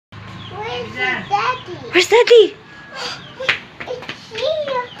Where's Daddy?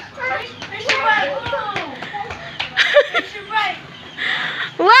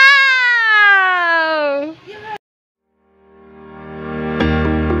 Wow!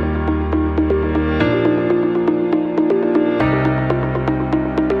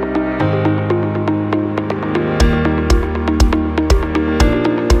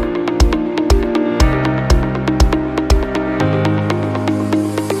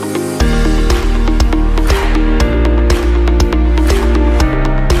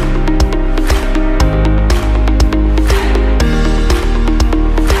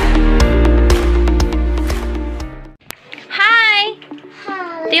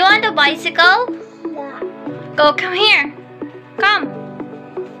 Do you want a bicycle? Yeah. Go, come here. Come.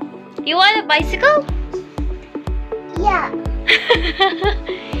 You want a bicycle? Yeah.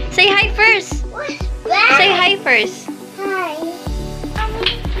 Say hi first. Say hi first. Hi.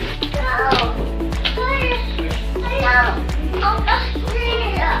 Hello.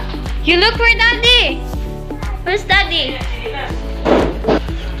 You look for Daddy. Where's Daddy?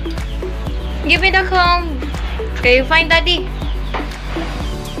 Give me the comb. Okay, you find Daddy.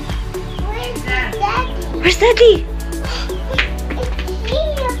 Where's Daddy?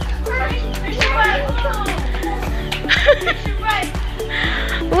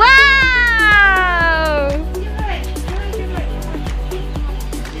 Wow!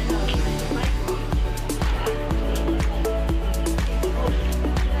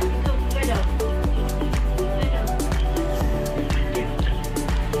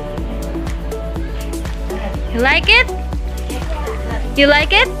 You like it? You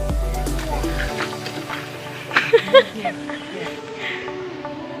like it?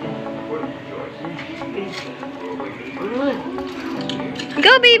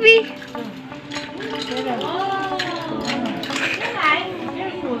 Go, baby.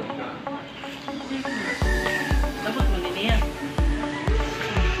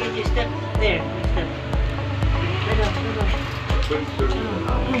 Step there.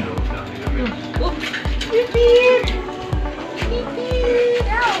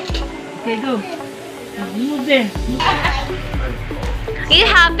 Okay, go. Move there. Are you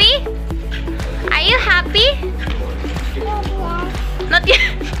happy? Are you happy? Not yet.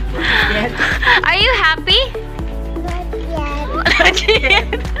 Are you happy? Not yet.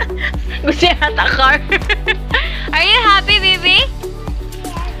 Gusto niya ata car. Are you happy, baby?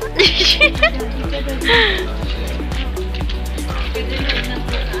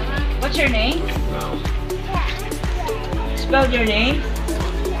 What's your name? Spell your name.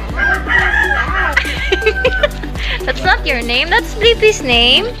 That's not your name. That's Blippi's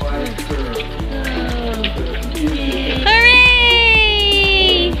name. Hooray!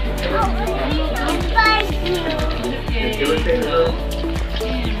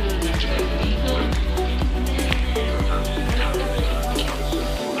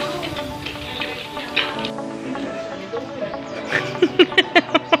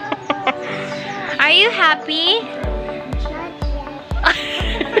 Are you happy?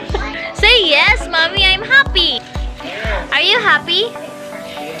 Say yes, Mommy, I'm happy. Are you happy?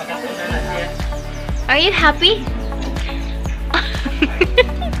 Are you happy?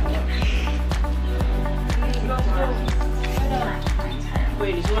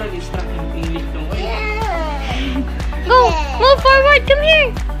 Go, move forward, come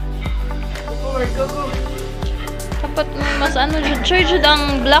here. Forward, go. Dapat mas ano, jud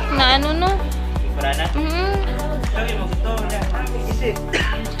ang black na ano, no? Parana? Sabi mo ito, isip.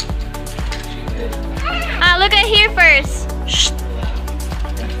 Look at here first. Shh.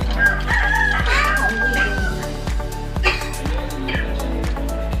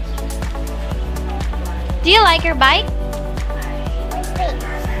 Do you like your bike?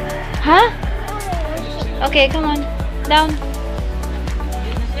 Huh? Okay, come on. Down.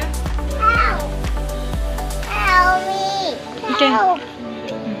 Help me. Okay. Help.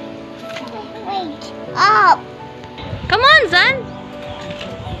 Wait. Up. Come on, Zan.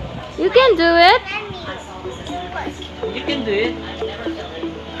 You can do it. You can do it.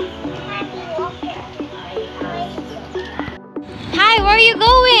 Hi, where are you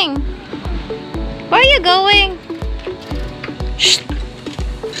going? Where are you going? Shh.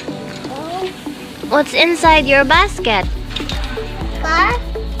 What's inside your basket? Car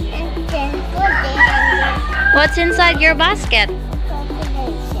and then put it What's inside your basket?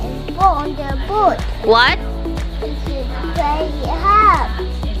 on the boat. What? They have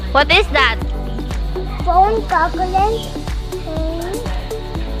What is that? phone, calculate, and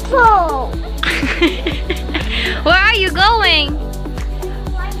phone. Where are you going?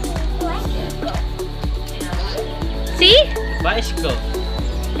 See? Bicycle.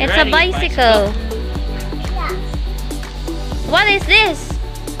 It's a bicycle. Yeah. What is this?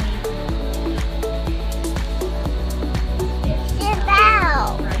 Sit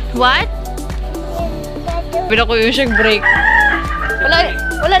down. What? Pila ko yung siyang brake.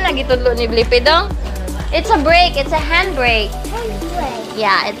 Wala na gitudlo ni Blippi dong. It's a brake. It's a handbrake.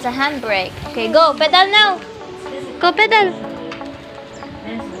 Yeah, it's a handbrake. Okay, go. Pedal now. Go pedal.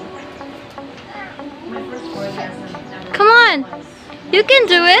 Come on. You can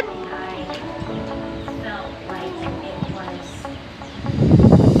do it.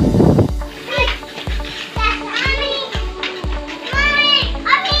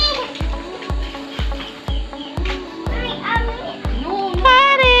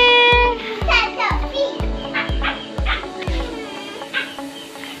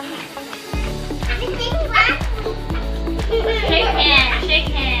 Shake hands, shake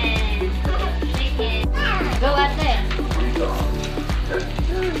hands, shake hands. Go out there.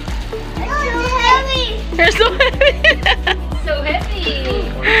 So heavy. You're so heavy. So heavy.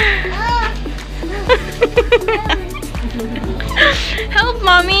 Help,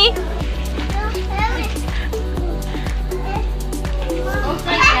 mommy.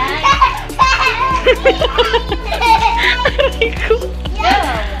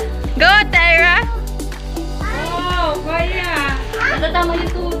 Go, Tyra. Oh, kaya. Natatama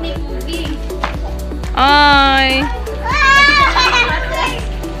yung tuhod ni Poging. Ay.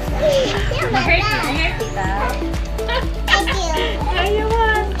 Thank you.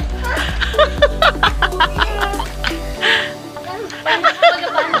 Ayawan.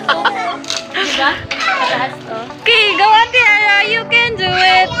 Diba? Pataas to. Okay, go Ate Ara. You can do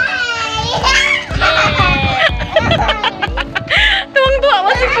it. Tuwang-tuwa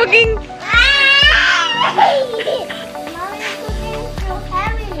mo si Poging.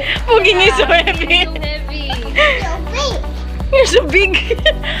 Poging is so heavy. You're so big.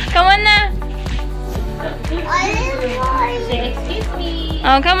 Come on na. Excuse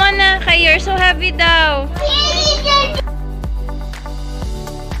Oh, come on na. Kay, you're so heavy daw. me.